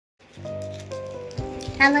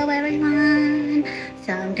Hello everyone!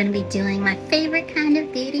 So I'm going to be doing my favorite kind of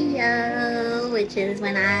video, which is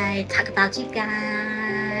when I talk about you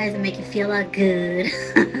guys and make you feel all good.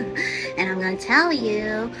 And I'm going to tell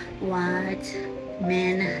you what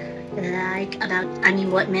men like about,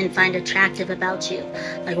 what men find attractive about you.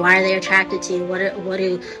 Like, why are they attracted to you? What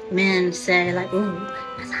do men say? Like, ooh,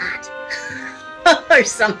 that's hot. Or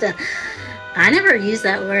something. I never use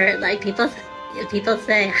that word. Like, people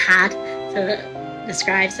say hot to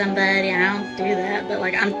describe somebody. I don't do that, but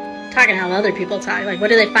like, I'm talking how other people talk. Like, what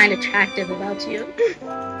do they find attractive about you?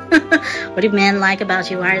 What do men like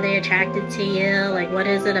about you? Why are they attracted to you? Like, what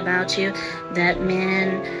is it about you that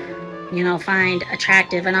men, find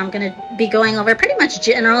attractive? And I'm gonna be going over pretty much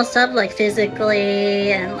general stuff, like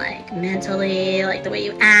physically and like mentally, like the way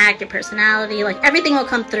you act, your personality, like everything will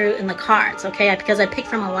come through in the cards, okay? Because I picked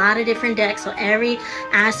from a lot of different decks, so every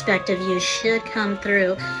aspect of you should come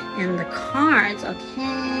through in the cards,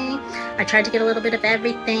 okay? I tried to get a little bit of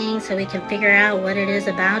everything so we can figure out what it is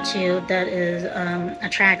about you that is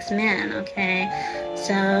attracts men, okay?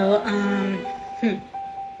 So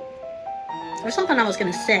there's something I was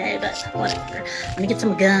gonna say, but whatever. Let me get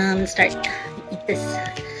some gum and start eat this.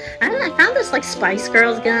 I don't know, I found this like Spice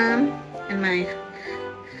Girls gum in my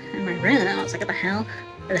room. I was like, what the hell?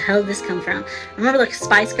 Where the hell did this come from? Remember the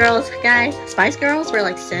Spice Girls, guys? Spice Girls were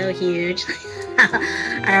like so huge.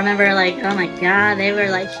 I remember, like, oh my god, they were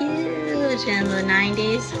like huge in the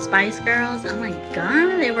 90s. Spice Girls, oh my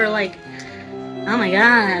god, they were like, oh my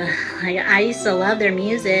god, like, I used to love their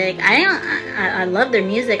music. I love their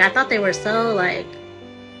music. I thought they were so, like,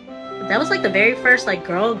 that was like the very first like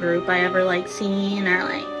girl group I ever like seen, or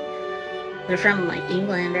like, they're from like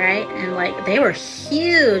England, right? And like, they were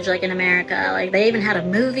huge like in America. Like, they even had a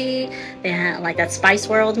movie. They had like that Spice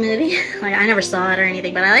World movie. Like, I never saw it or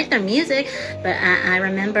anything, but I liked their music. But I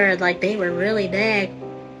remember like they were really big.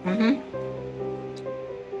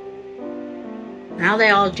 Now they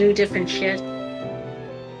all do different shit.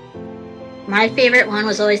 My favorite one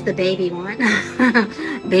was always the baby one.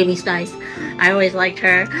 Baby Spice. I always liked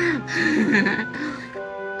her. I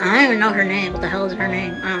don't even know her name. What the hell is her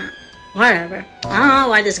name? Whatever. I don't know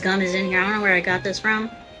why this gum is in here. I don't know where I got this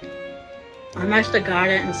from. I must have got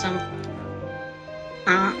it in some...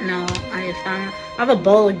 no. I just found it. I have a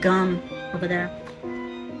bowl of gum over there.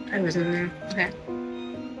 It was in there. Okay.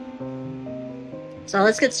 So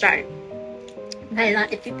let's get started. Okay,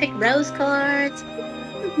 if you pick rose cards...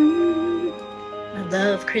 I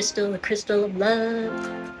love crystal, the crystal of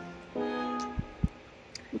love.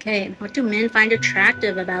 Okay, what do men find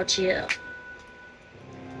attractive about you?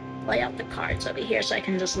 Lay out the cards over here so I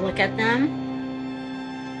can just look at them.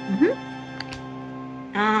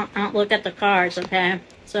 I don't look at the cards, okay?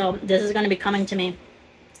 So this is going to be coming to me.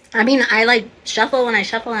 I mean, I like shuffle when I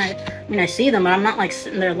shuffle. I see them, but I'm not like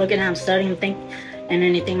sitting there looking at them, studying, and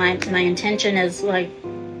anything. My intention is like,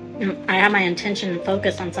 I have my intention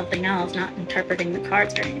focused on something else, not interpreting the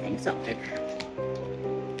cards or anything. So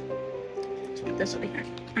let's put this over here.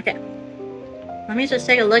 Okay. Let me just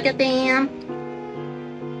take a look at them.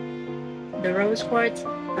 The rose quartz.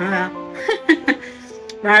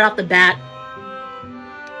 Right off the bat,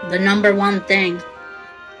 the number one thing,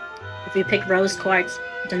 if you pick rose quartz,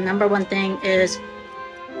 the number one thing is,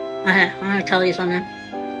 I'm going to tell you something.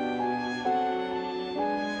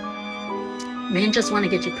 Men just want to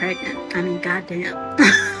get you pregnant. I mean, goddamn.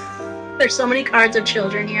 There's so many cards of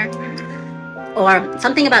children here. Or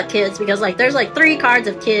something about kids, because like there's like 4 cards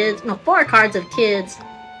of kids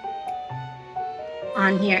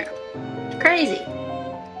on here. It's crazy.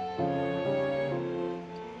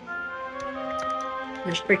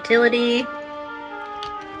 There's fertility,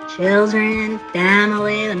 children,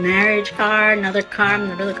 family, the marriage card, another card,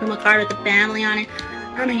 the really cool card with the family on it.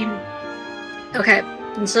 I mean, okay.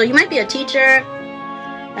 And so you might be a teacher,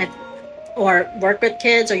 or work with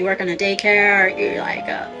kids, or you work in a daycare, or you're like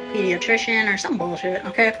a pediatrician or some bullshit,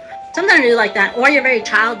 okay? Something to do like that. Or you're very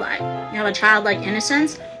childlike. You have a childlike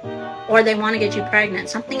innocence, or they want to get you pregnant.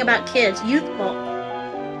 Something about kids, youthful.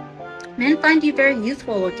 Men find you very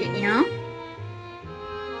youthful looking, you know?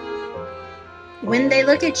 When they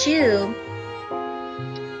look at you,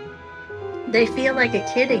 they feel like a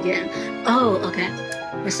kid again. Oh, okay.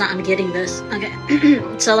 I'm getting this. Okay.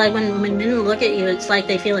 So like when men look at you, it's like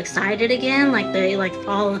they feel excited again, like they like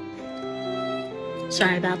fall.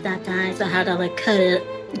 Sorry about that, guys. I had to like cut it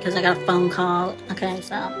because I got a phone call. Okay,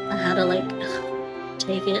 so I had to like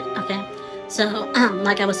take it. Okay. So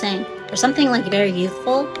like I was saying, there's something like very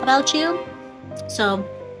youthful about you. So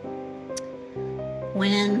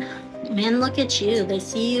when men look at you, they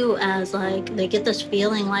see you as like, they get this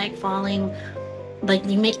feeling like falling, like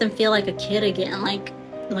you make them feel like a kid again, like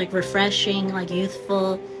like refreshing, like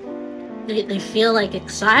youthful. They feel like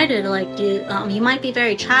excited, like you might be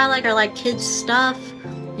very childlike or like kids stuff.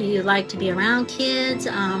 You like to be around kids.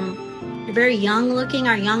 You're very young looking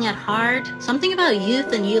or young at heart. Something about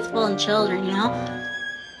youth and youthful and children, you know.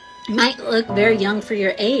 You might look very young for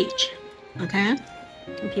your age, okay?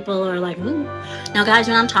 And people are like, ooh. Now guys,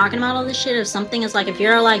 when I'm talking about all this shit, if something is like, if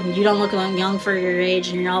you're like, you don't look young for your age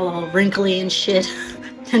and you're all wrinkly and shit,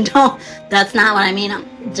 then that's not what I mean.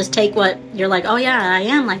 Just take what you're like, oh yeah, I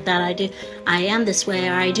am like that. I am this way,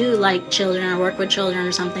 or I do like children or work with children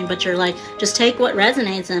or something. But you're like, just take what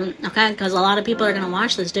resonates, and okay, because a lot of people are going to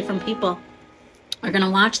watch this. Different people are going to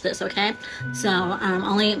watch this, okay? So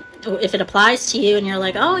only if it applies to you and you're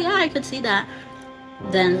like, oh yeah, I could see that,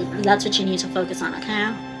 then that's what you need to focus on,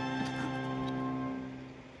 okay?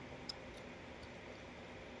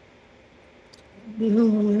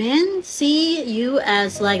 Men see you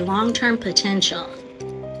as like long-term potential.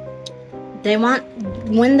 They want,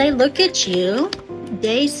 when they look at you,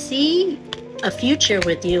 they see a future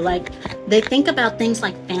with you. Like, they think about things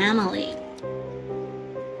like family.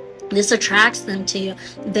 This attracts them to you.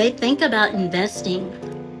 They think about investing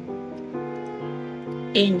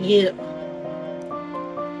in you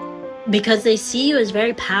because they see you as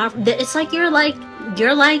very powerful. It's like you're like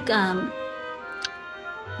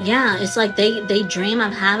yeah, it's like they dream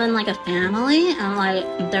of having like a family, and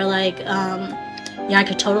like they're like, yeah, I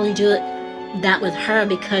could totally do that with her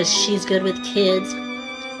because she's good with kids.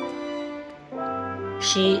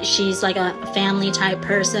 She's like a family type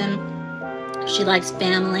person. She likes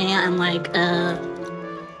family and like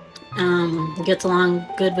gets along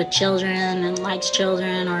good with children and likes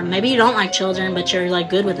children, or maybe you don't like children but you're like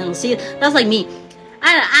good with them. See, that's like me.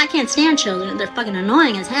 I can't stand children. They're fucking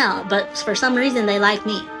annoying as hell. But for some reason, they like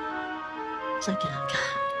me. It's like, oh, God,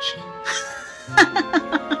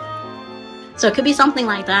 shit. So it could be something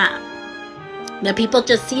like that. That people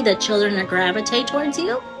just see that children gravitate towards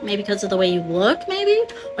you. Maybe because of the way you look, maybe.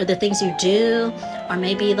 Or the things you do. Or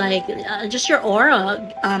maybe like just your aura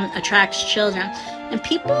attracts children. And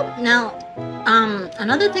people, now,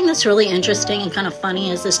 another thing that's really interesting and kind of funny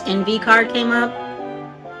is this envy card came up.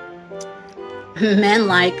 Men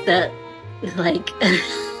like that, like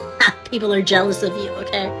people are jealous of you,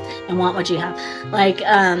 okay, and want what you have. Like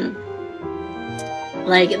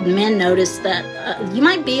men notice that you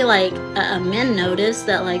might be like men notice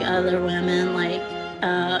that like other women, like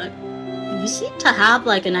you seem to have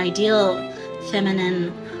like an ideal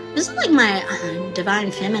feminine. This is like my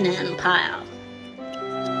divine feminine pile.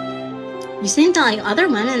 You seem to like other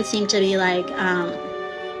women seem to be like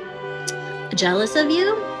jealous of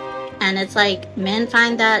you. And it's like men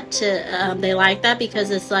find that they like that because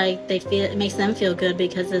it's like they feel, it makes them feel good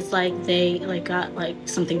because it's like they like got like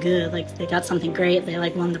something good, like they got something great, they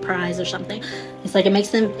like won the prize or something. It's like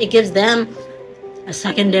it gives them a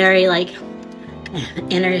secondary like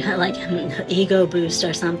inner like ego boost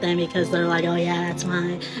or something, because they're like, oh yeah, that's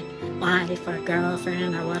my wife or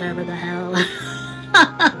girlfriend or whatever the hell.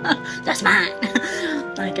 That's mine.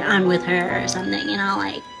 Like I'm with her or something, you know,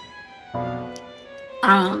 like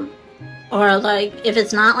or like if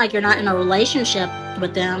it's not like you're not in a relationship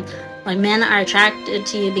with them, like men are attracted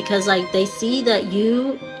to you because like they see that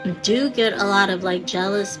you do get a lot of like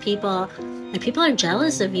jealous people, and people are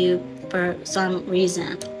jealous of you for some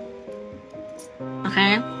reason,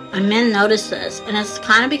 okay? And men notice this, and it's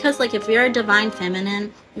kind of because like if you're a divine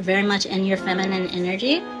feminine, you're very much in your feminine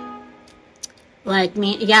energy, like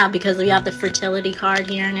me, yeah, because we have the fertility card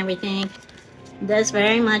here and everything. This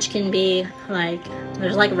very much can be like,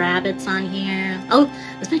 there's like rabbits on here. Oh,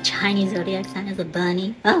 that's my Chinese zodiac sign is a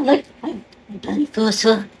bunny. Oh, look, my bunny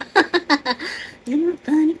fossa. You're a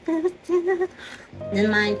bunny fossa. Then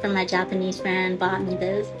mine from my Japanese friend bought me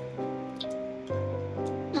this.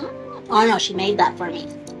 Oh no, she made that for me.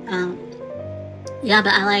 Yeah,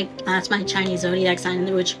 but I like, that's my Chinese zodiac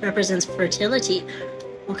sign, which represents fertility.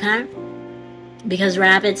 Okay? Because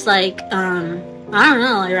rabbits like, I don't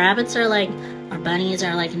know, like rabbits are like, or bunnies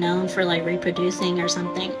are like known for like reproducing or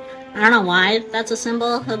something. I don't know why that's a symbol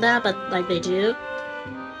of that, but like they do.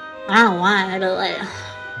 I don't know why, but like,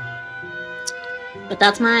 but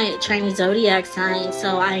that's my Chinese zodiac sign,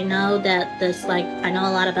 so I know that this, like, I know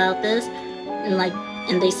a lot about this, and like,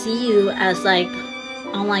 and they see you as like,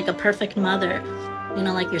 oh, like a perfect mother, you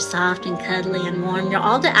know, like you're soft and cuddly and warm. You're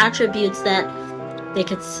all the attributes that they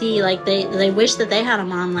could see, like they wish that they had a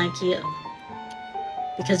mom like you.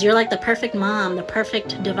 Because you're like the perfect mom, the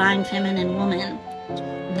perfect divine feminine woman.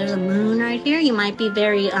 There's a moon right here. You might be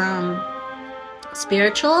very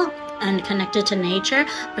spiritual and connected to nature.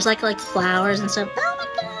 There's like flowers and stuff. Oh my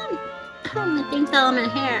god! Oh, my thing fell on my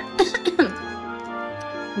hair.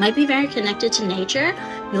 might be very connected to nature.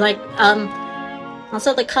 You like,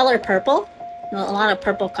 also the color purple. A lot of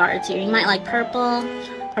purple cards here. You might like purple.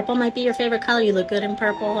 Purple might be your favorite color. You look good in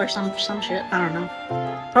purple or some shit. I don't know.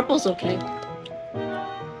 Purple's okay.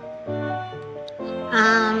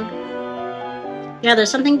 Yeah,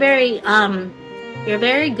 there's something very, you're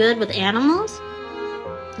very good with animals.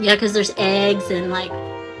 Yeah, because there's eggs and like,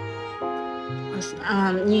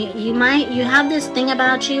 you have this thing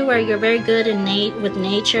about you where you're very good with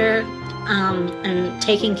nature, and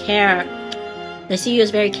taking care. They see you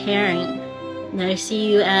as very caring. They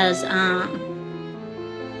see you as,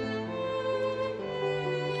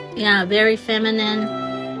 yeah, very feminine.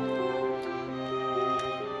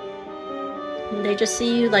 They just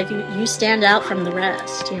see you like you stand out from the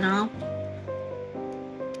rest, you know?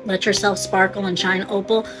 Let yourself sparkle and shine.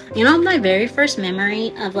 Opal. You know, my very first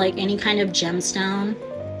memory of like any kind of gemstone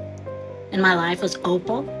in my life was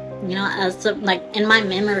opal. You know, as like in my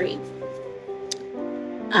memory.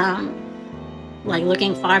 Like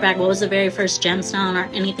looking far back, what was the very first gemstone or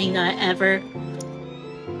anything that I ever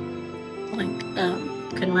like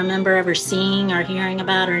can remember ever seeing or hearing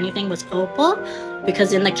about or anything was opal.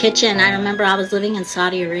 Because in the kitchen, I remember I was living in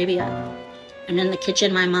Saudi Arabia, and in the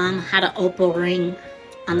kitchen my mom had an opal ring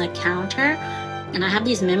on the counter, and I have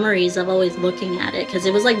these memories of always looking at it because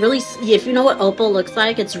it was like really, if you know what opal looks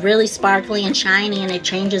like, it's really sparkly and shiny and it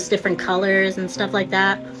changes different colors and stuff like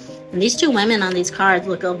that. And these two women on these cards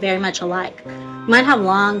look very much alike. You might have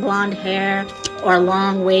long blonde hair or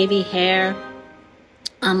long wavy hair,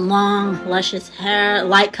 long luscious hair,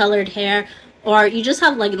 light colored hair, or you just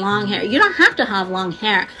have like long hair. You don't have to have long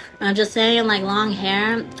hair. I'm just saying like long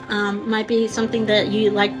hair might be something that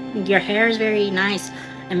you like. Your hair is very nice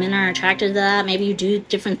and men are attracted to that. Maybe you do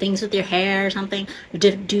different things with your hair or something. You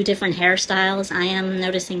do different hairstyles. I am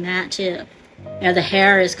noticing that too. Yeah, the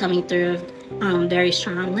hair is coming through very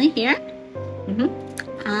strongly here.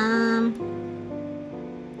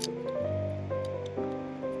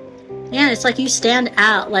 Yeah, it's like you stand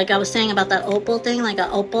out. Like I was saying about that opal thing, like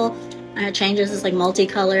an opal changes, is like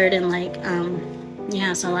multicolored and like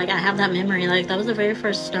yeah, so like I have that memory. Like that was the very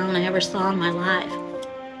first stone I ever saw in my life.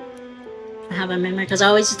 I have a memory because I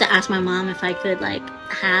always used to ask my mom if I could like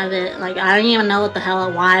have it. Like I didn't even know what the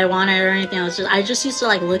hell, why I wanted it or anything. I just used to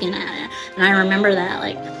like looking at it, and I remember that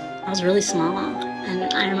like I was really small,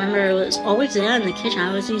 and I remember it was always there in the kitchen. I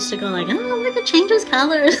always used to go like, oh, look, it changes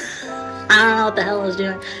colors. I don't know what the hell I was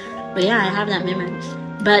doing, but yeah, I have that memory.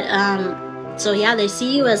 But so yeah, they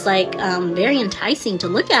see you as like very enticing to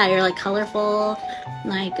look at. You're like colorful,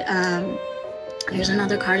 like here's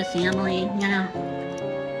another card of family. You know,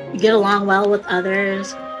 you get along well with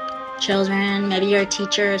others, children. Maybe you're a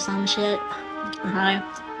teacher or some shit.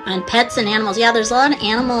 And pets and animals. Yeah, there's a lot of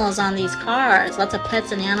animals on these cards. Lots of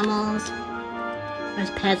pets and animals. There's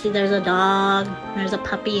pets. There's a dog. There's a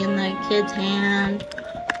puppy in the kid's hand.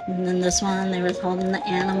 And then this one, they were holding the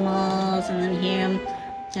animals. And then here,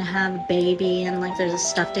 to have a baby, and like there's a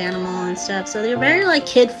stuffed animal and stuff. So they're very like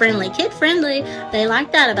kid friendly. They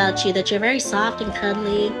like that about you, that you're very soft and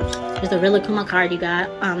cuddly. There's the Rilakkuma card you got.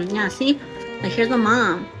 Yeah, see, like here's the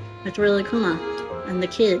mom with Rilakkuma and the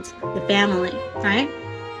kids, the family, right?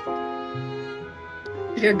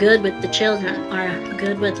 You're good with the children, or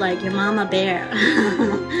good with like your mama bear.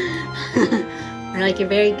 Or like you're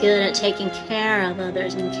very good at taking care of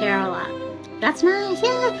others and care a lot. That's nice,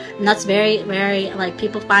 yeah. And that's very, very, like,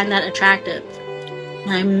 people find that attractive.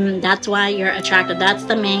 That's why you're attractive. That's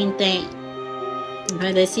the main thing.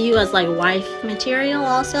 Okay, they see you as, like, wife material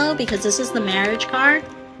also, because this is the marriage card.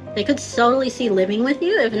 They could totally see living with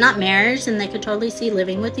you. If not marriage, then they could totally see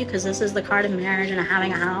living with you, because this is the card of marriage and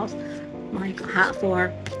having a house. Like, hot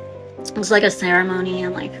 4. It's like a ceremony,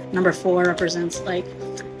 and, like, number 4 represents, like,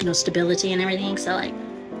 you know, stability and everything. So, like,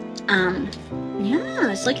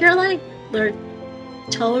 yeah, it's like you're, like, they're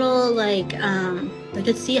total, like, they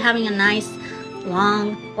could see having a nice,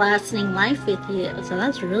 long-lasting life with you. So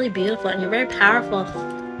that's really beautiful, and you're very powerful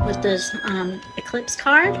with this eclipse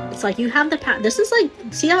card. It's like you have the power. This is like,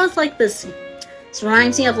 see how it's like this? This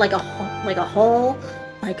reminds me of like a hole,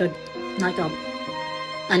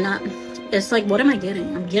 not. It's like, what am I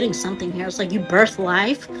getting? I'm getting something here. It's like you birth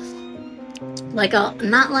life, like a,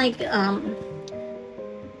 not like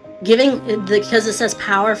giving, because it says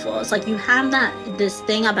powerful. It's like you have this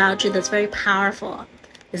thing about you that's very powerful.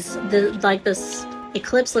 Like this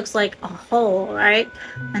eclipse looks like a hole, right?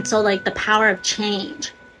 And so like the power of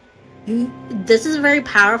change. This is a very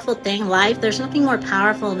powerful thing. Life, there's nothing more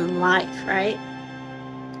powerful than life, right?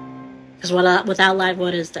 Because without life,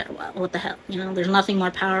 what is there? What the hell? You know, there's nothing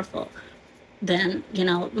more powerful than, you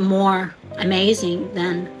know, more amazing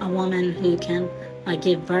than a woman who can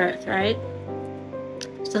give birth, right?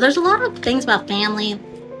 So there's a lot of things about family.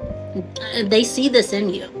 They see this in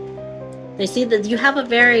you. They see that you have an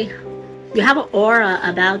aura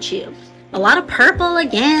about you. A lot of purple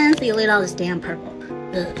again. So you look at all this damn purple.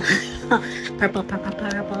 Purple, purple,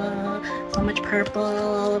 purple. So much purple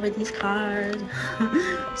all over these cards.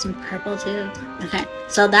 Some purple too. Okay,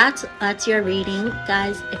 so that's your reading,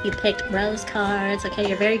 guys. If you picked rose cards, okay,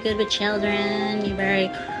 you're very good with children. You're very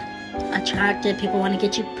attractive. People want to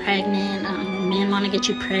get you pregnant. Men want to get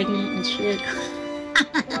you pregnant and shit.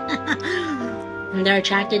 And they're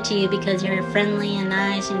attracted to you because you're friendly and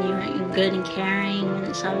nice, and you're good and caring,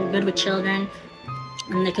 and so you're good with children,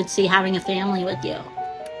 and they could see having a family with you.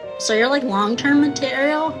 So you're like long-term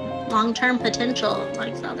material, long-term potential.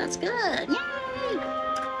 Like, so that's good. Yay!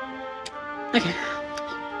 Okay.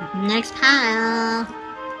 Next pile.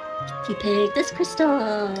 You pick this crystal.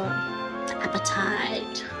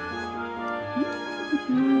 Apatite.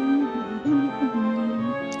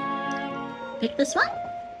 Pick this one.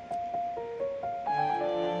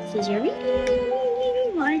 This is your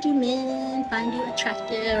reading. Why do men find you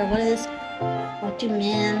attractive? Or what do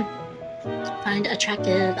men find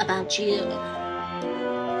attractive about you?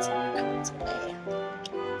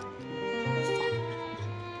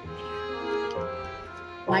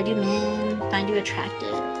 Why do men find you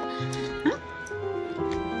attractive? Huh?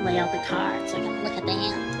 Lay out the cards so I can look at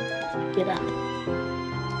them. Get up.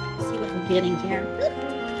 See what I'm getting here.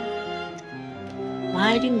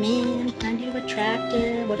 Why do men find you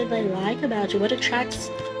attractive? What do they like about you? What attracts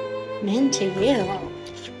men to you?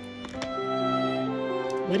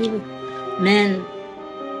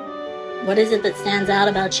 What is it that stands out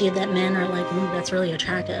about you that men are like, ooh, that's really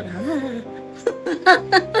attractive?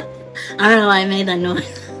 I don't know why I made that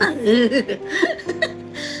noise.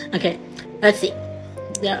 Okay, let's see.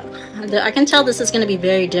 I can tell this is going to be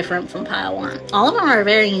very different from pile 1. All of them are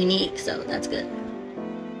very unique, so that's good.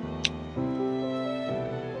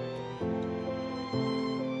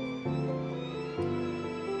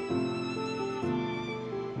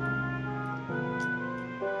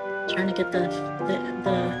 Trying to get the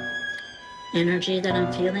energy that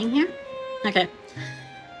I'm feeling here. Okay.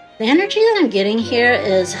 The energy that I'm getting here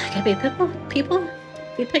is gonna be people.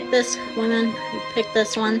 If you pick this, women, you pick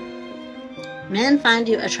this one. Men find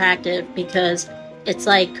you attractive because it's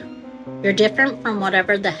like you're different from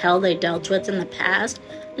whatever the hell they dealt with in the past,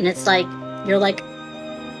 and it's like you're like,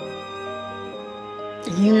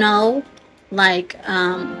 you know, like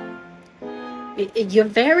you're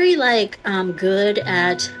very like good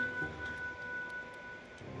at.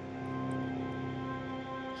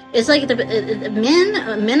 It's like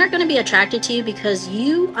men are going to be attracted to you because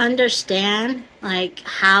you understand like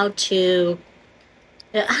how to,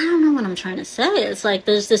 I don't know what I'm trying to say. It's like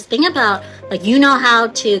there's this thing about like you know how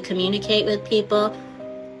to communicate with people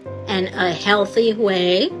in a healthy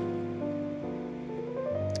way.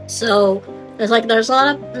 So there's a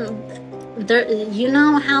lot of you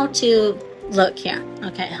know how to look here.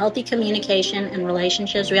 Okay, healthy communication and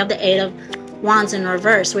relationships. We have the 8 of Wands in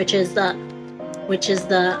reverse, which is the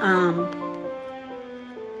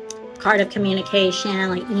card of communication,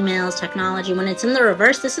 like emails, technology. When it's in the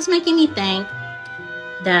reverse, this is making me think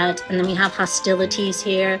that, and then we have hostilities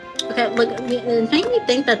here. Okay, look, it's making me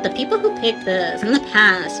think that the people who picked this in the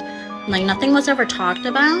past, like nothing was ever talked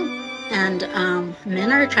about, and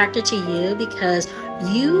men are attracted to you because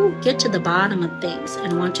you get to the bottom of things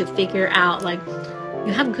and want to figure out, like,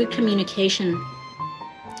 you have good communication.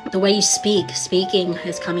 The way you speaking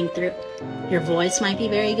is coming through. Your voice might be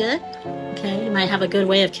very good. Okay, you might have a good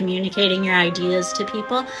way of communicating your ideas to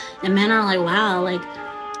people. And men are like, wow, like,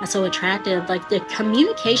 that's so attractive. Like, the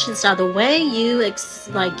communication style, the way you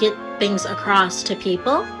get things across to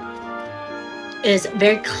people is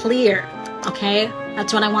very clear. Okay,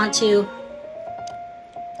 that's what I want to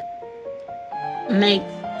make.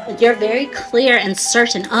 You're very clear and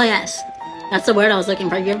certain. Oh yes, that's the word I was looking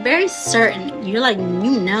for. You're very certain. You're like,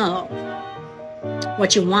 you know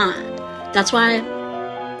what you want. That's why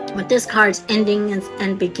with this card's ending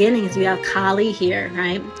and beginnings, we have Kali here,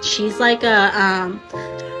 right? She's like I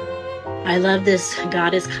love this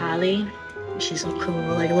goddess Kali. She's so cool.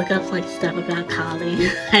 Like, look up like stuff about Kali.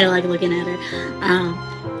 I like looking at her.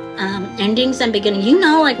 Endings and beginnings. You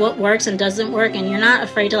know like what works and doesn't work, and you're not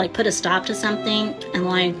afraid to like put a stop to something and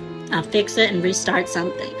like fix it and restart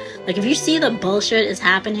something. Like, if you see the bullshit is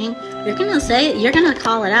happening, you're gonna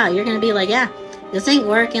call it out. You're gonna be like, yeah, this ain't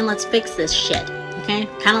working, let's fix this shit. Okay,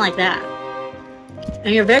 kind of like that.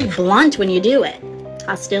 And you're very blunt when you do it.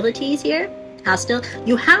 Hostilities here.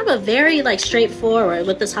 You have a very like straightforward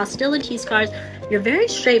with this hostilities cards. You're very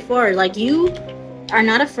straightforward. Like, you are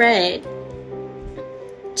not afraid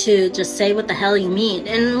to just say what the hell you mean.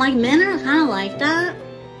 And like, men are kind of like that.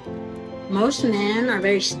 Most men are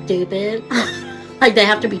very stupid. Like, they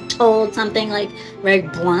have to be told something like very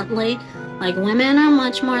bluntly. Like, women are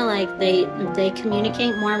much more like, they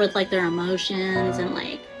communicate more with like their emotions, and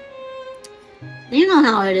like, you know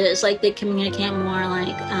how it is, like they communicate more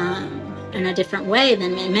like in a different way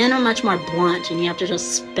than men. Men are much more blunt, and you have to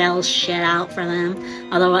just spell shit out for them,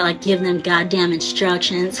 although I like give them goddamn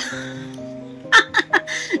instructions.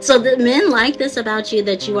 So the men like this about you,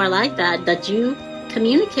 that you are like that you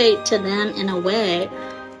communicate to them in a way,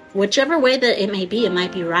 whichever way that it may be. It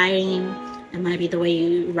might be writing, it might be the way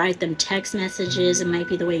you write them text messages, it might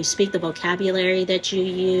be the way you speak, the vocabulary that you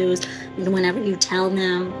use. Whenever you tell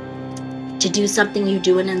them to do something, you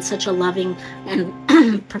do it in such a loving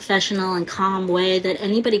and professional and calm way that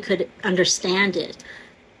anybody could understand it.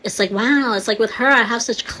 It's like, wow, it's like with her, I have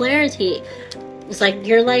such clarity. It's like,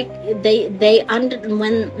 you're like,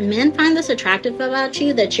 when men find this attractive about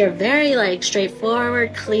you, that you're very like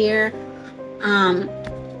straightforward, clear,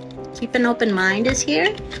 keep an open mind is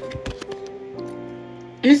here.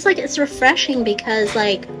 And it's like, it's refreshing because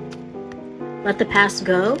like, let the past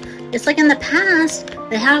go. It's like in the past,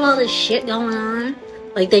 they have all this shit going on.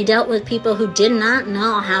 Like, they dealt with people who did not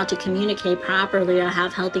know how to communicate properly or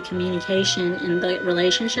have healthy communication in the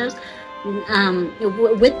relationships.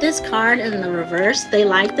 With this card in the reverse, they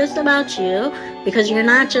like this about you because you're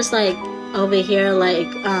not just like over here like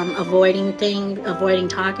avoiding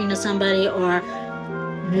talking to somebody or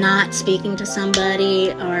not speaking to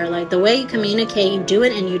somebody, or like the way you communicate, you do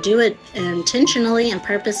it, and you do it intentionally and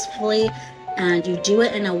purposefully, and you do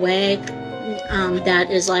it in a way that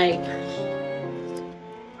is like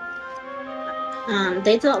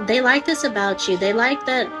they like this about you. They like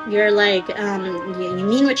that you're like you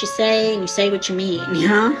mean what you say, and you say what you mean, you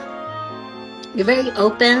know? You're very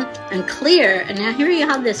open and clear. And now here you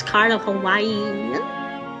have this card of Hawaii,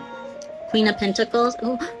 Queen of Pentacles.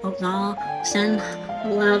 Oh y'all, send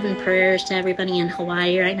love and prayers to everybody in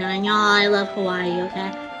Hawaii right now. And y'all, I love Hawaii,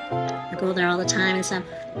 okay? I go there all the time and stuff.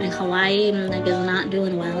 And Hawaii, like, is not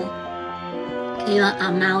doing well. Okay,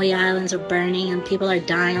 Maui Islands are burning and people are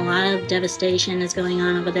dying. A lot of devastation is going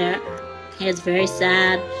on over there. Okay, it's very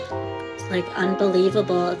sad. It's like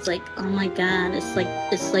unbelievable. It's like, oh my God. It's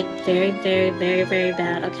like very, very, very, very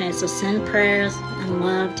bad. Okay, so send prayers and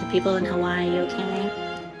love to people in Hawaii, okay?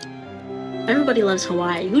 Everybody loves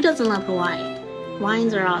Hawaii. Who doesn't love Hawaii?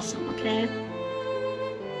 Hawaiians are awesome, okay?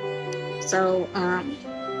 So,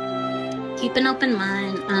 keep an open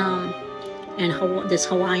mind. And this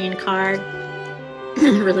Hawaiian card,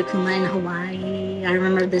 really cool in Hawaii. I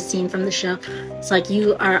remember this scene from the show. It's like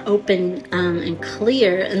you are open and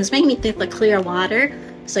clear, and it's making me think like clear water.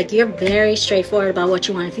 It's like you're very straightforward about what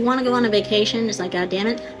you want. If you want to go on a vacation, it's like, God damn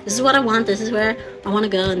it, this is what I want, this is where I want to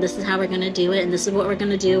go, and this is how we're going to do it, and this is what we're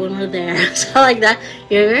going to do when we're there. So like that,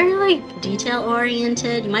 you're very like detail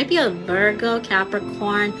oriented. You might be a Virgo,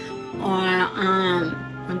 Capricorn, or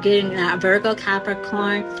I'm getting that Virgo,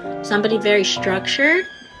 Capricorn, somebody very structured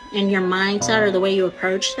in your mindset or the way you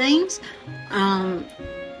approach things. You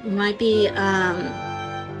might be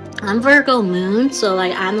I'm Virgo moon, so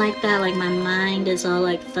like I'm like that. Like my mind is all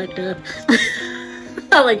like fucked up.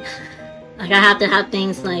 like I have to have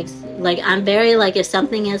things like I'm very like, if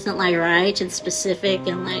something isn't like right and specific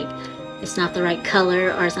and like it's not the right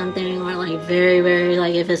color or something, or like very, very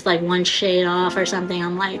like if it's like one shade off or something,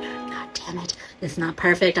 I'm like, God damn it, it's not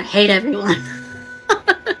perfect. I hate everyone.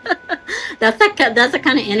 That's the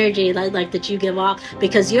kind of energy like that you give off,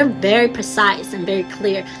 because you're very precise and very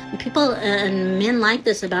clear. And people and men like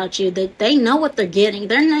this about you, that they know what they're getting.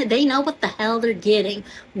 They know what the hell they're getting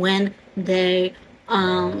when they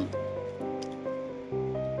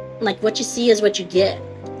like what you see is what you get.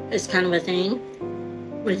 Is kind of a thing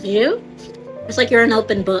with you. It's like you're an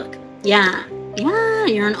open book. Yeah,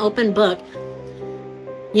 you're an open book.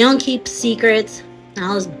 You don't keep secrets.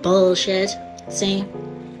 All this bullshit. See.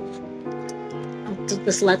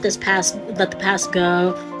 Just let the past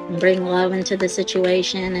go and bring love into the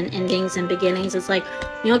situation, and endings and beginnings. It's like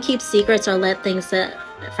you don't keep secrets or let things that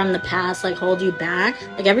from the past like hold you back.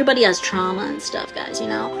 Like everybody has trauma and stuff, guys, you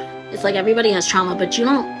know. It's like everybody has trauma, but you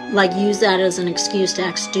don't like use that as an excuse to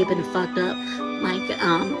act stupid and fucked up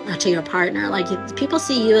like to your partner. Like people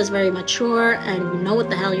see you as very mature and you know what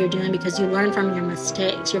the hell you're doing because you learn from your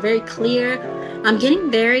mistakes. You're very clear. I'm getting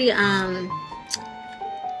very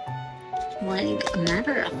like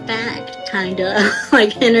matter of fact kind of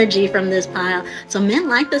like energy from this pile. So men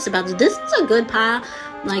like this about this. This is a good pile.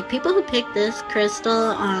 Like people who pick this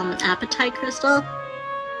crystal, Apatite crystal,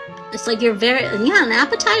 it's like you're very, yeah, an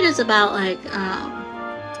Apatite is about like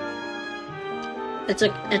it's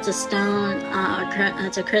a stone,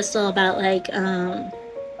 it's a crystal about like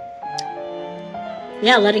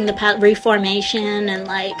yeah, letting the path reformation and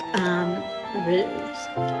like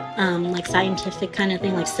scientific kind of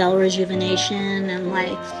thing, like cell rejuvenation and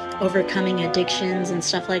like overcoming addictions and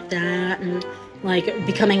stuff like that, and like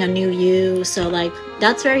becoming a new you. So like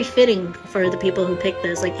that's very fitting for the people who pick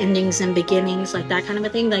this, like endings and beginnings, like that kind of a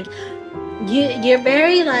thing. Like you're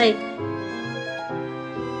very like,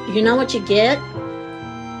 you know what you get.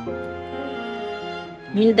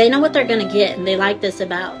 I mean, they know what they're gonna get, and they like this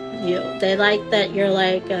about you. They like that you're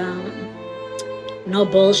like no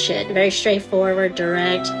bullshit, very straightforward,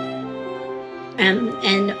 direct,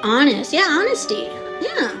 and honest. Yeah, honesty.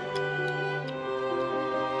 Yeah,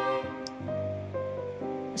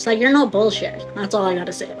 it's like you're no bullshit. That's all I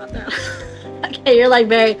gotta say about that. Okay, you're like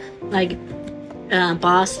very like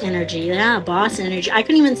boss energy. Yeah, boss energy. I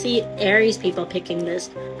couldn't even see Aries people picking this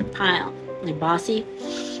pile. Like bossy.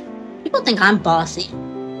 People think I'm bossy.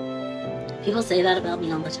 People say that about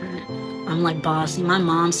me all the time. I'm like bossy. My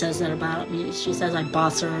mom says that about me. She says I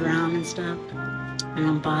boss her around and stuff. And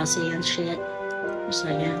I'm bossy and shit. She's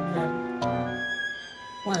like, yeah,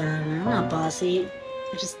 whatever. I'm not bossy.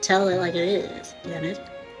 I just tell it like it is. Damn it.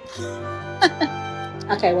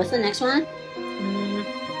 Okay, what's the next one?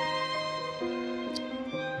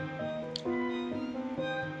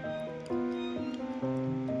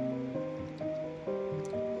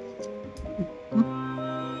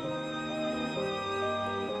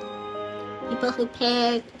 People who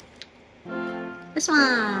pick this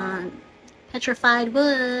one. Petrified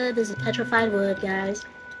wood. This is petrified wood, guys.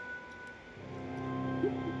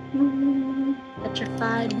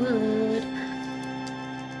 Petrified wood.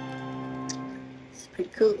 It's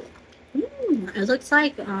pretty cool. It looks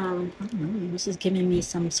like I don't know, this is giving me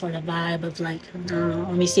some sort of vibe of like, I don't know,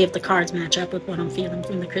 let me see if the cards match up with what I'm feeling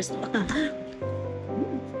from the crystal. Okay,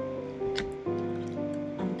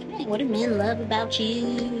 what do men love about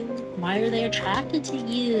you? Why are they attracted to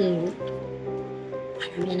you? Why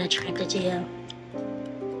are men attracted to you?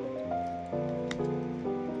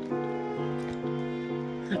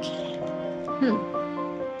 Okay.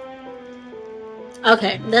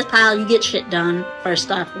 Okay, this pile, you get shit done. First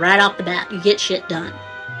off, right off the bat, you get shit done.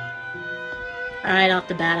 Right off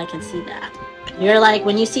the bat, I can see that. You're like,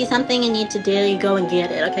 when you see something you need to do, you go and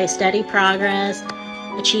get it. Okay, steady progress,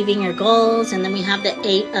 achieving your goals, and then we have the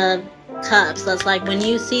 8 of Cups. That's like when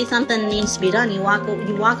you see something that needs to be done, you walk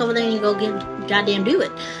over there and you go goddamn do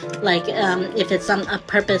it. Like if it's a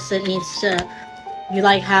purpose that needs to, you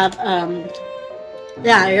like have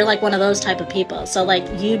yeah, you're like one of those type of people. So like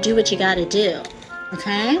you do what you gotta do.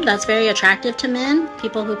 Okay, that's very attractive to men,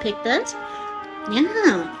 people who pick this.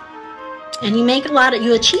 Yeah, and you make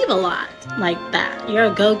you achieve a lot like that. You're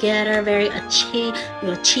a go-getter, you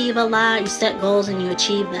achieve a lot, you set goals and you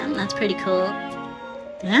achieve them. That's pretty cool.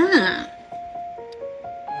 Yeah.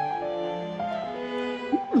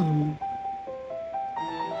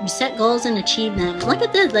 You set goals and achieve them. Look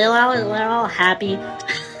at this, they're all happy.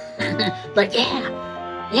 Like,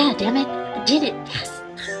 yeah, damn it, I did it, yes.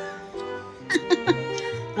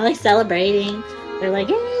 I like celebrating. They're like,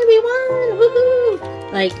 yeah, we won,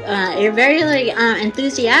 woohoo! Like, you're very like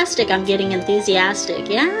enthusiastic. I'm getting enthusiastic.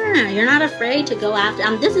 Yeah, you're not afraid to go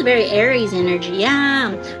after. This is very Aries energy.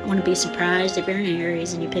 Yeah, I want to be surprised if you're an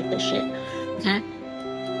Aries and you pick this shit. Okay,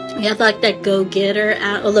 you have like that go-getter.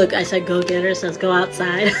 Oh, look, I said go-getter, so let's go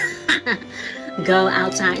outside. Go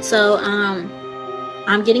outside. So,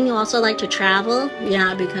 I'm getting you also like to travel.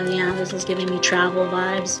 Yeah, because this is giving me travel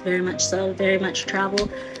vibes. Very much so. Very much travel.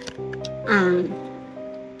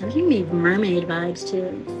 I'm giving me mermaid vibes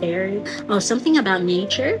too. Fairy. Oh, something about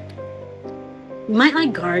nature. You might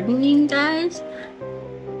like gardening, guys.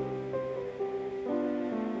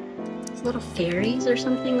 There's little fairies or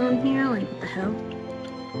something on here. Like, what the hell?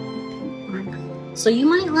 So you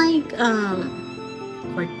might like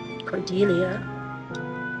Cordelia.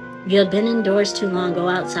 You have been indoors too long. Go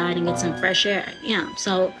outside and get some fresh air. Yeah.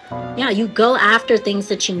 So, yeah, you go after things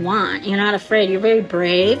that you want. You're not afraid. You're very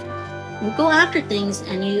brave. You go after things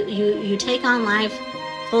and you take on life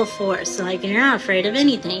full force. So, like, you're not afraid of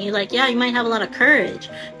anything. You're like, yeah, you might have a lot of courage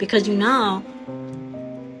because you know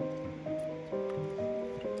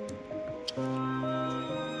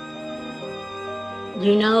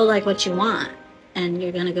like what you want and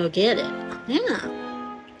you're gonna go get it. Yeah.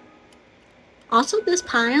 Also, this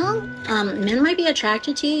pile, men might be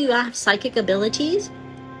attracted to you. You have psychic abilities.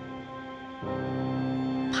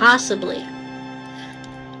 Possibly.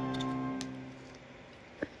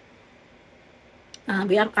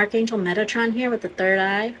 We have Archangel Metatron here with the 3rd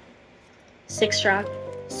eye.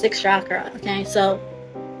 6th chakra. Okay, so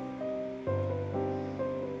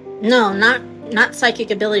No, not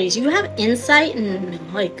psychic abilities. You have insight and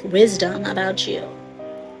like wisdom about you.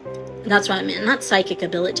 That's what I meant. Not psychic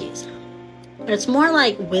abilities. It's more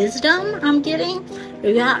like wisdom I'm getting.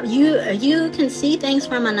 You can see things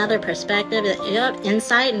from another perspective. You have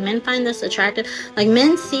insight, and men find this attractive. Like,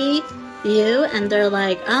 men see you and they're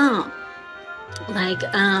like, oh, like,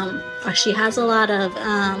 or she has a lot of,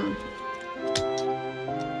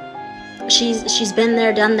 she's been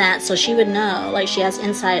there, done that, so she would know. Like, she has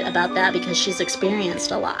insight about that because she's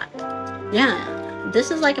experienced a lot. Yeah. This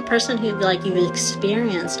is like a person who, like, you've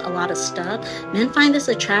experienced a lot of stuff. Men find this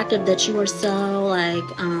attractive that you are so, like,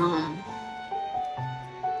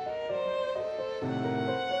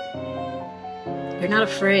 you're not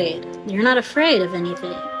afraid. You're not afraid of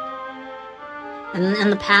anything. And in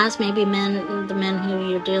the past, maybe the men who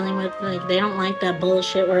you're dealing with, like, they don't like that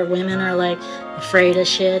bullshit where women are, like, afraid of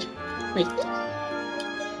shit. Like,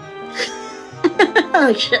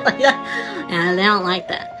 shit like that. And they don't like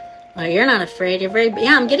that. Well, you're not afraid. You're very,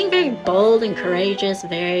 yeah, I'm getting very bold and courageous,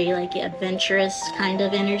 very, like, adventurous kind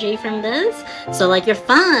of energy from this. So, like, you're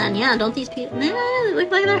fun. Yeah, don't these people, they look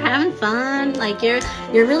like they're having fun. Like, you're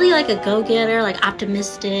really like a go-getter, like,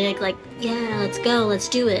 optimistic. Like, yeah, let's go. Let's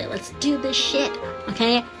do it. Let's do this shit.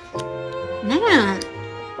 Okay? Man.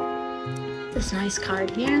 This nice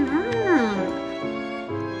card here.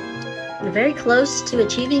 You're very close to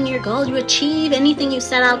achieving your goal. You achieve anything you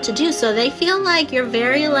set out to do. So they feel like you're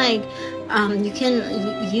very, like,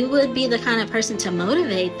 you would be the kind of person to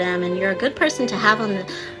motivate them, and you're a good person to have on the,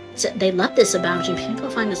 they love this about you.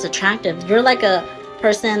 People find this attractive. You're like a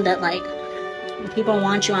person that, like, people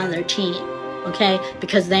want you on their team, okay?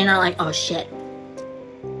 Because they're not like, oh shit,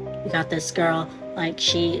 we got this girl. Like,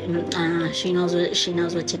 she knows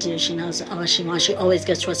what to do. She knows what she wants. She always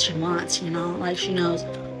gets what she wants, you know? Like, she knows,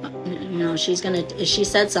 you know, she's gonna, if she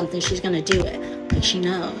said something, she's gonna do it. Like, she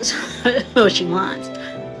knows what she wants.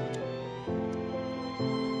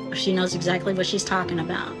 She knows exactly what she's talking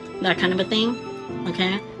about. That kind of a thing,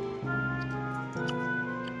 okay?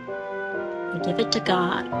 Give it to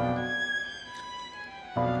God.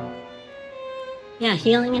 Yeah,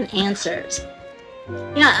 healing and answers.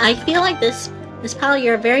 Yeah, I feel like this pal,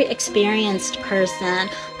 you're a very experienced person,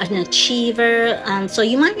 an achiever. So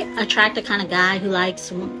you might attract the kind of guy who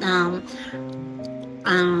likes, like,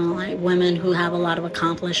 women who have a lot of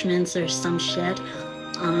accomplishments or some shit.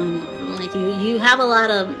 Like, you have a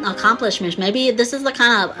lot of accomplishments. Maybe this is the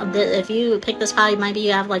kind of, if you pick this pal, maybe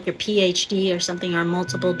you have, like, your PhD or something, or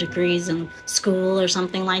multiple degrees in school or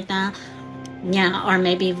something like that. Yeah, or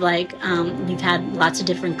maybe, like, you've had lots of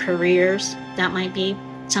different careers. That might be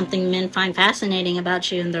something men find fascinating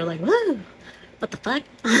about you, and they're like, whoa, what the fuck?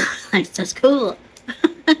 Like, that's cool.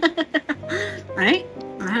 Right?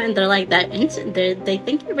 And they're like that. They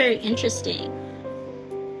think you're very interesting.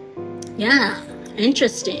 Yeah,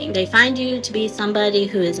 interesting. They find you to be somebody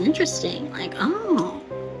who is interesting. Like, oh,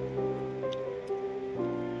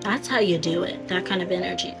 that's how you do it. That kind of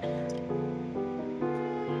energy.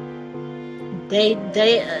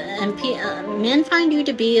 Men find you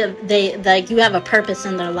to be like, you have a purpose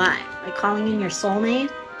in their life, like calling in your soulmate.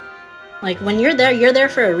 Like, when you're there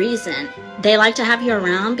for a reason. They like to have you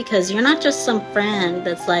around because you're not just some friend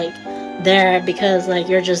that's, like, there because, like,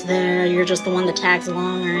 you're just there, you're just the one that tags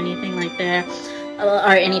along or anything like that,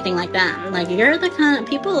 or anything like that. Like, you're the kind of,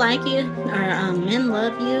 people like you, or men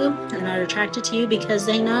love you and are attracted to you because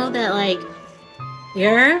they know that, like,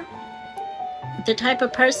 you're the type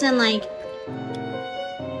of person, like,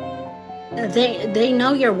 they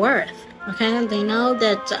know your worth, okay? They know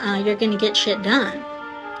that you're gonna get shit done,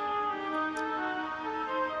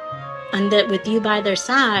 and that with you by their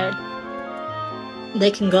side,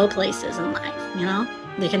 they can go places in life, you know?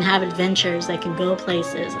 They can have adventures, they can go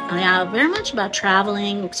places. Yeah, very much about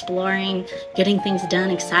traveling, exploring, getting things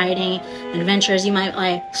done, exciting adventures. You might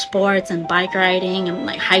like sports and bike riding and,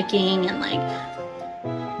 like, hiking and, like,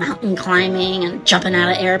 mountain climbing and jumping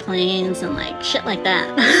out of airplanes and, like, shit like that.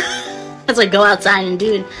 It's like, go outside and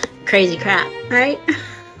do crazy crap, right?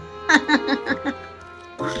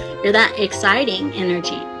 You're that exciting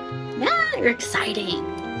energy. Yeah, you're exciting.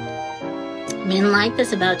 Men like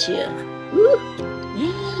this about you. Woo,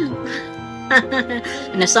 yeah.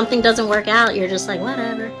 And if something doesn't work out, you're just like,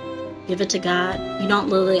 whatever. Give it to God. You don't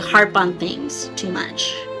really harp on things too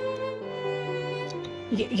much.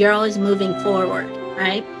 You're always moving forward,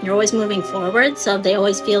 right? You're always moving forward, so they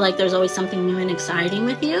always feel like there's always something new and exciting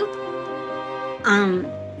with you.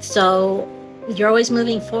 So you're always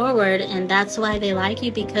moving forward, and that's why they like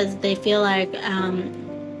you, because they feel like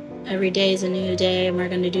every day is a new day and we're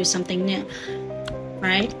going to do something new,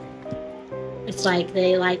 right? It's like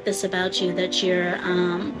they like this about you, that you're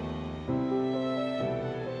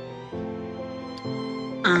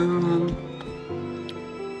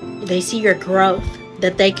they see your growth,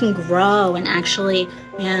 that they can grow and actually,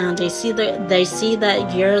 yeah, they see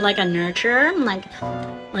that you're like a nurturer,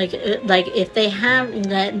 like if they have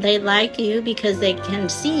that, they like you because they can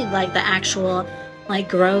see like the actual like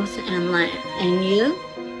growth and like in you,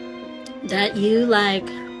 that you like,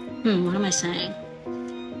 what am I saying?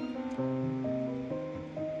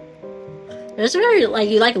 There's very like,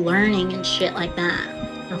 you like learning and shit like that.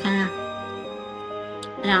 Okay.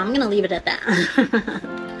 Yeah, I'm gonna leave it at that.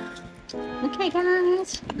 Okay,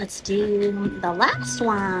 guys, let's do the last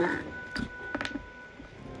one.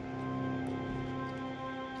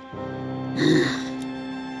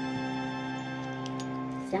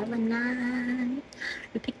 Selenite.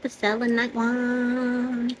 We picked the selenite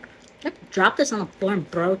one. I dropped this on the floor and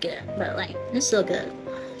broke it, but like, it's still good.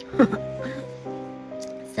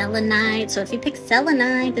 Selenite. So if you pick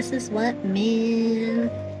selenite, this is what men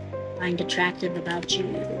find attractive about you.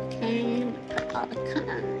 Okay, put all the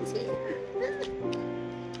cards here.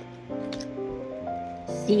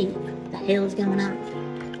 See what the hell is going on.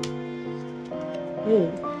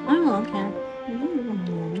 Ooh. Oh, okay.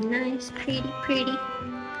 Ooh, nice, pretty.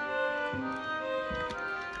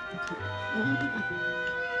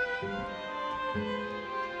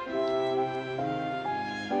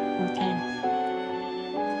 Okay.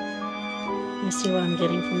 Let me see what I'm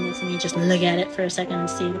getting from this. Let me just look at it for a second and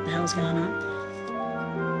see what the hell's going on.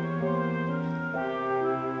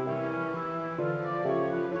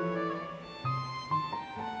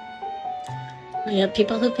 Yeah,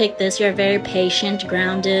 people who pick this, you're a very patient,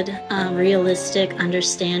 grounded, realistic,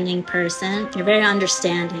 understanding person. You're very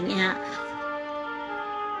understanding, yeah.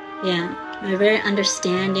 Yeah, you're very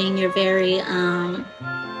understanding. You're very,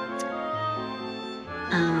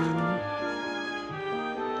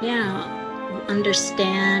 yeah,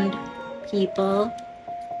 understand people.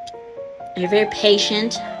 You're very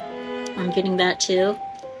patient. I'm getting that too.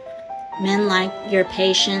 Men like your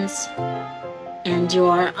patience and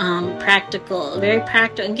your practical, very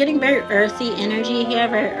practical. I'm getting very earthy energy here,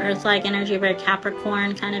 very earth-like energy, very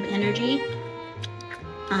Capricorn kind of energy.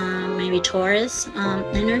 Maybe Taurus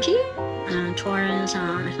energy, Taurus,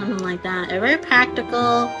 something like that. They're very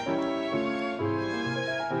practical.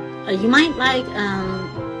 You might like,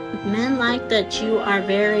 men like that you are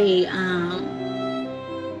very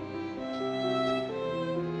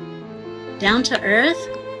down to earth,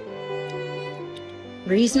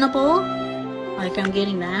 reasonable. Like, I'm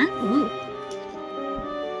getting that. Ooh.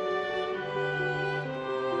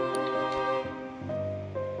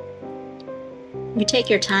 You take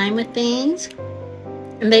your time with things.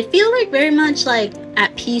 And they feel like very much like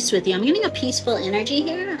at peace with you. I'm getting a peaceful energy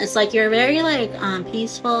here. It's like you're very like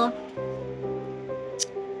peaceful.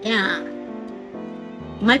 Yeah.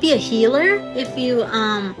 You might be a healer if you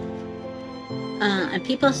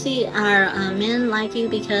people see our men like you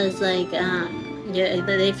because like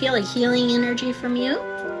they feel a healing energy from you.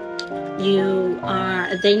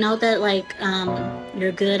 They know that like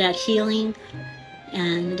you're good at healing,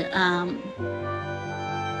 and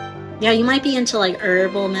yeah, you might be into like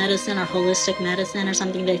herbal medicine or holistic medicine or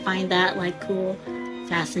something. They find that like cool,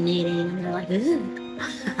 fascinating, and they're like, ooh.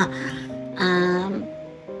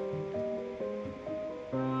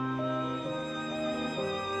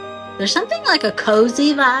 There's something like a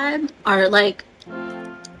cozy vibe, or like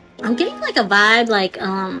I'm getting like a vibe like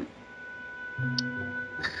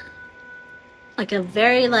a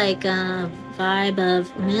very like vibe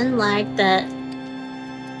of men like that.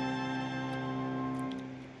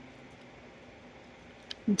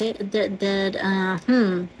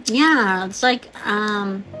 Yeah, it's like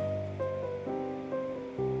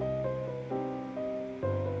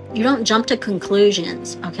you don't jump to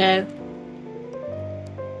conclusions, okay?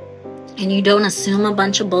 And you don't assume a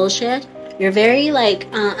bunch of bullshit. You're very like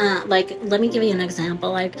let me give you an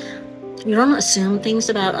example. Like, you don't assume things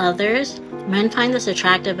about others. Men find this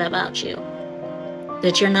attractive about you,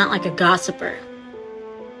 that you're not like a gossiper.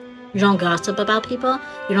 You don't gossip about people.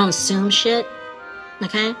 You don't assume shit.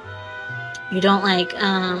 Okay? You don't like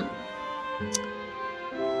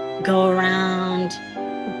go around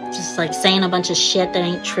just like saying a bunch of shit that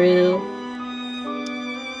ain't true.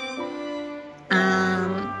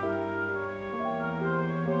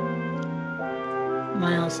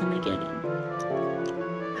 What else am I getting?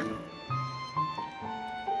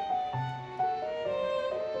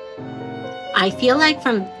 I feel like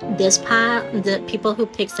from this pile, the people who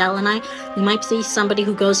pick selenite, you might see somebody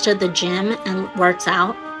who goes to the gym and works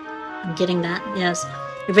out. I'm getting that, yes.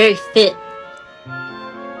 You're very fit.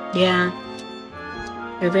 Yeah.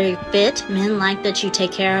 You're very fit. Men like that you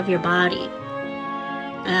take care of your body.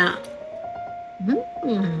 Yeah.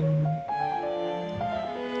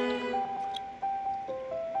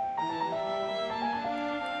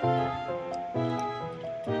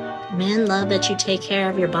 men love that you take care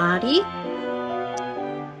of your body.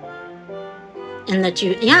 And that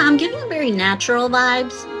you, yeah, I'm getting very natural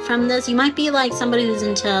vibes from this. You might be like somebody who's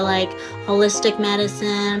into like holistic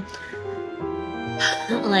medicine,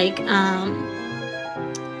 like you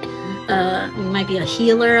might be a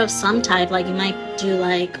healer of some type. Like you might do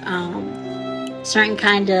like certain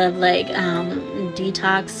kind of like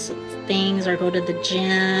detox things, or go to the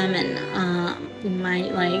gym, and you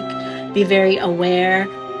might like be very aware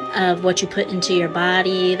of what you put into your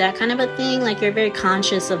body, that kind of a thing. Like you're very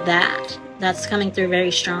conscious of that. That's coming through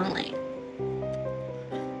very strongly.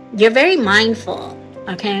 You're very mindful,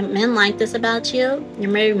 okay? Men like this about you. You're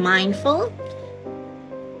very mindful,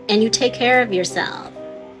 and you take care of yourself.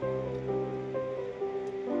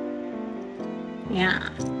 Yeah.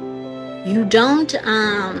 You don't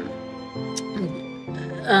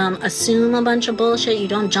assume a bunch of bullshit. You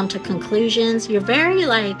don't jump to conclusions. You're very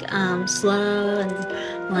like slow and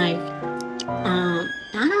like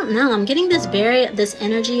I don't know. I'm getting this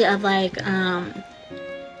energy of like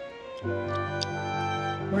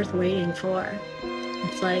worth waiting for.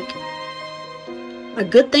 It's like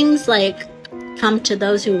good things like come to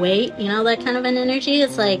those who wait. You know, that kind of an energy.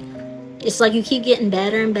 It's like you keep getting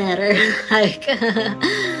better and better. Like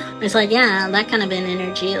it's like, yeah, that kind of an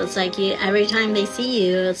energy. It's like you, every time they see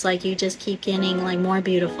you, it's like you just keep getting like more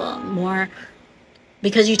beautiful, more,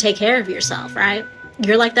 because you take care of yourself, right?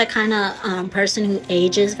 You're like that kind of person who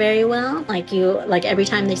ages very well. Like you, like every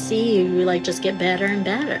time they see you, you like just get better and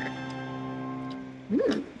better.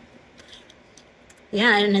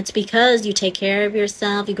 Yeah, and it's because you take care of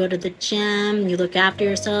yourself. You go to the gym, you look after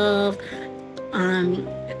yourself.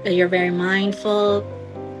 You're very mindful.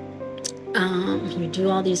 You do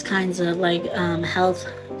all these kinds of like health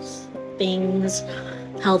things,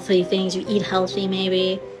 healthy things. You eat healthy,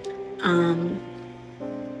 maybe.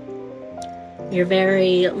 You're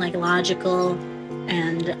very like logical,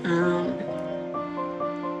 and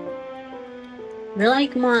you're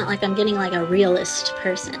like more like, I'm getting like a realist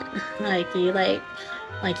person. Like you like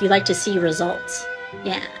to see results.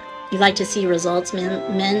 Yeah, you like to see results.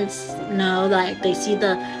 Men know, like they see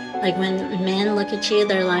the, like when men look at you,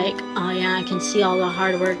 they're like, oh yeah, I can see all the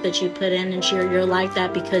hard work that you put in, and you're like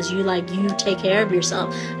that because you take care of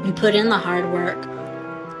yourself. You put in the hard work.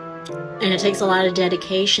 And it takes a lot of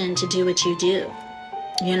dedication to do what you do.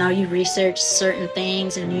 You know, you research certain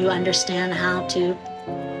things, and you understand how to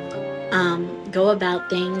go about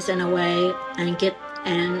things in a way, and get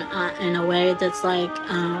in a way that's like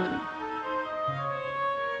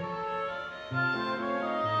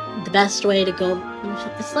the best way to go.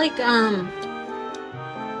 It's like I'm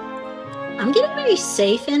getting very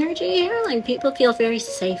safe energy here. Like people feel very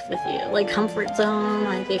safe with you, like comfort zone.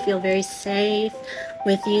 Like they feel very safe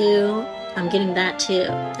with you. I'm getting that too.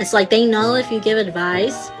 It's like they know if you give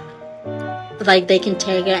advice, like they can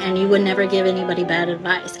take it, and you would never give anybody bad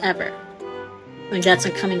advice ever. Like that's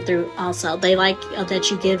coming through also. They like that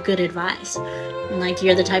you give good advice, and like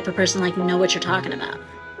you're the type of person like you know what you're talking about.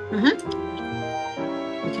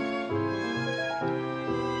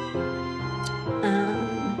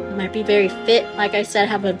 Might be very fit, like I said,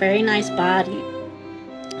 have a very nice body,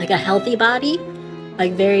 like a healthy body,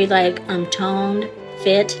 like very like toned,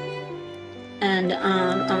 fit, and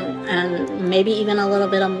maybe even a little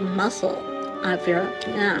bit of muscle. I feel,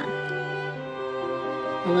 yeah,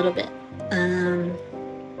 a little bit.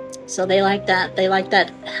 So they like that. They like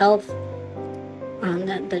that health.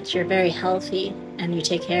 That you're very healthy, and you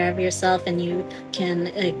take care of yourself, and you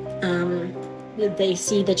can. They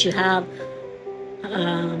see that you have.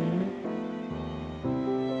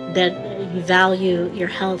 That you value your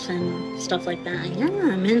health and stuff like that. Yeah,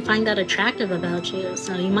 men find that attractive about you.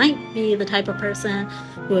 So you might be the type of person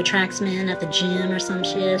who attracts men at the gym or some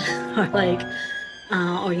shit, or like,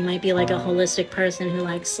 or you might be like a holistic person who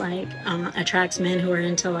likes like attracts men who are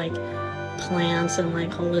into like plants and like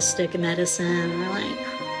holistic medicine, or like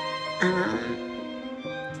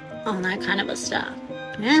all that kind of a stuff.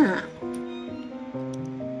 Yeah.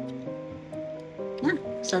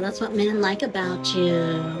 So that's what men like about you.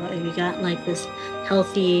 You got like this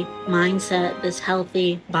healthy mindset, this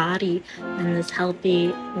healthy body, and this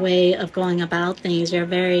healthy way of going about things. You're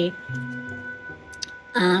very,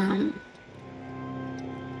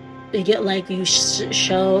 you get like, you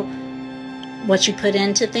show what you put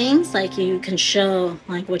into things. Like you can show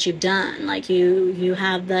like what you've done. Like you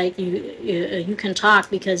have like, you can talk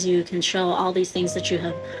because you can show all these things that you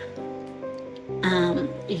have,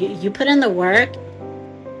 you put in the work.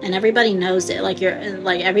 And everybody knows it. Like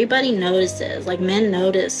everybody notices. Like men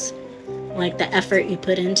notice, like the effort you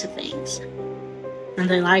put into things, and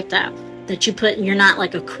they like that you put. You're not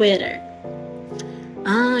like a quitter.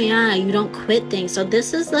 Oh yeah, you don't quit things. So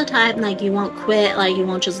this is the type, like, you won't quit, like you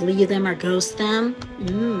won't just leave them or ghost them.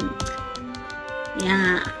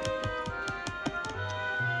 Yeah.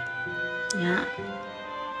 Yeah.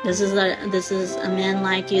 This is a man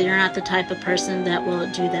like you. You're not the type of person that will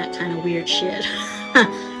do that kind of weird shit.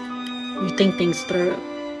 You think things through.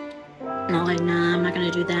 Not like, nah, I'm not gonna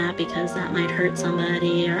do that because that might hurt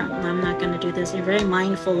somebody, or I'm not gonna do this. You're very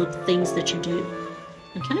mindful of things that you do.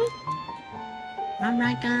 Okay?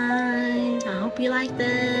 Alright guys, I hope you like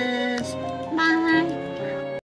this. Bye!